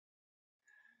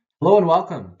Hello and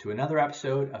welcome to another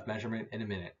episode of Measurement in a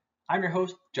Minute. I'm your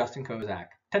host, Justin Kozak,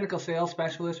 Technical Sales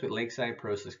Specialist with Lakeside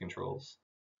Process Controls.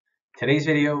 Today's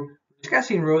video, we're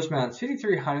discussing Rosemount's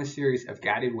 5300 series of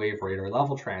guided wave radar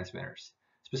level transmitters.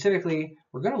 Specifically,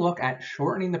 we're going to look at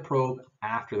shortening the probe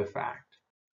after the fact.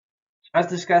 As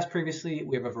discussed previously,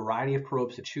 we have a variety of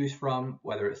probes to choose from,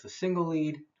 whether it's the single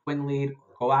lead, twin lead,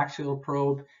 or coaxial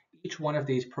probe. Each one of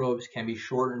these probes can be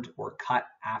shortened or cut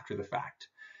after the fact.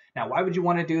 Now, why would you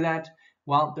want to do that?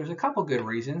 Well, there's a couple good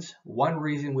reasons. One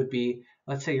reason would be,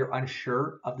 let's say you're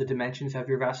unsure of the dimensions of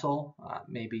your vessel.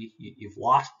 Maybe you've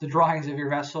lost the drawings of your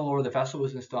vessel, or the vessel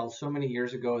was installed so many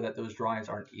years ago that those drawings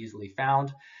aren't easily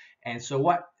found. And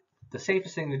so the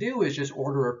safest thing to do is just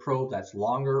order a probe that's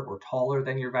longer or taller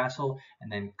than your vessel,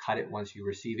 and then cut it once you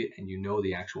receive it and you know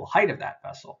the actual height of that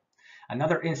vessel.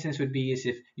 Another instance would be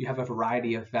if you have a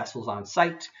variety of vessels on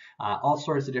site, all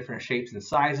sorts of different shapes and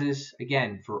sizes.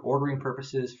 Again, for ordering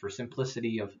purposes, for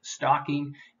simplicity of stocking,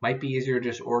 it might be easier to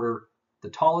just order the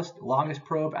tallest, longest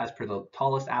probe as per the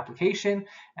tallest application,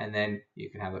 and then you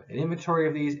can have an inventory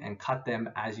of these and cut them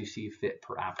as you see fit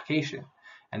per application.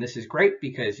 And this is great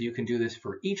because you can do this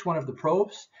for each one of the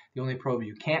probes. The only probe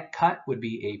you can't cut would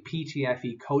be a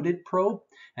PTFE coated probe.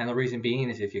 And the reason being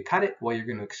is if you cut it, well, you're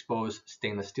going to expose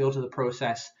stainless steel to the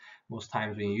process. Most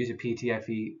times when you use a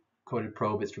PTFE coated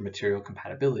probe, it's for material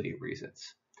compatibility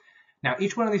reasons. Now,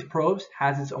 each one of these probes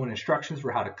has its own instructions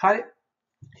for how to cut it.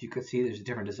 You can see there's a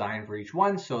different design for each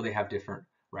one, so they have different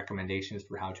recommendations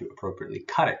for how to appropriately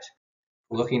cut it.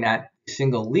 We're looking at a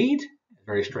single lead,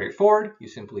 very straightforward. You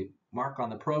simply mark on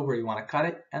the probe where you want to cut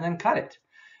it and then cut it.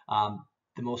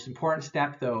 The most important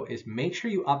step though is make sure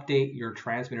you update your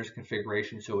transmitter's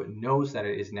configuration so it knows that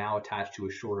it is now attached to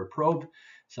a shorter probe.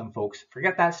 Some folks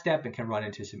forget that step and can run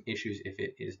into some issues if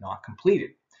it is not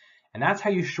completed. And that's how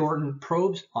you shorten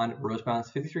probes on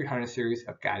Rosemount's 5300 series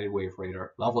of guided wave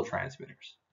radar level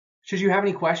transmitters. Should you have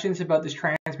any questions about this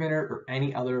transmitter or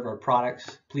any other of our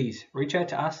products, please reach out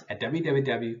to us at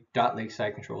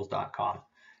www.lakesidecontrols.com.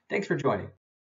 Thanks for joining.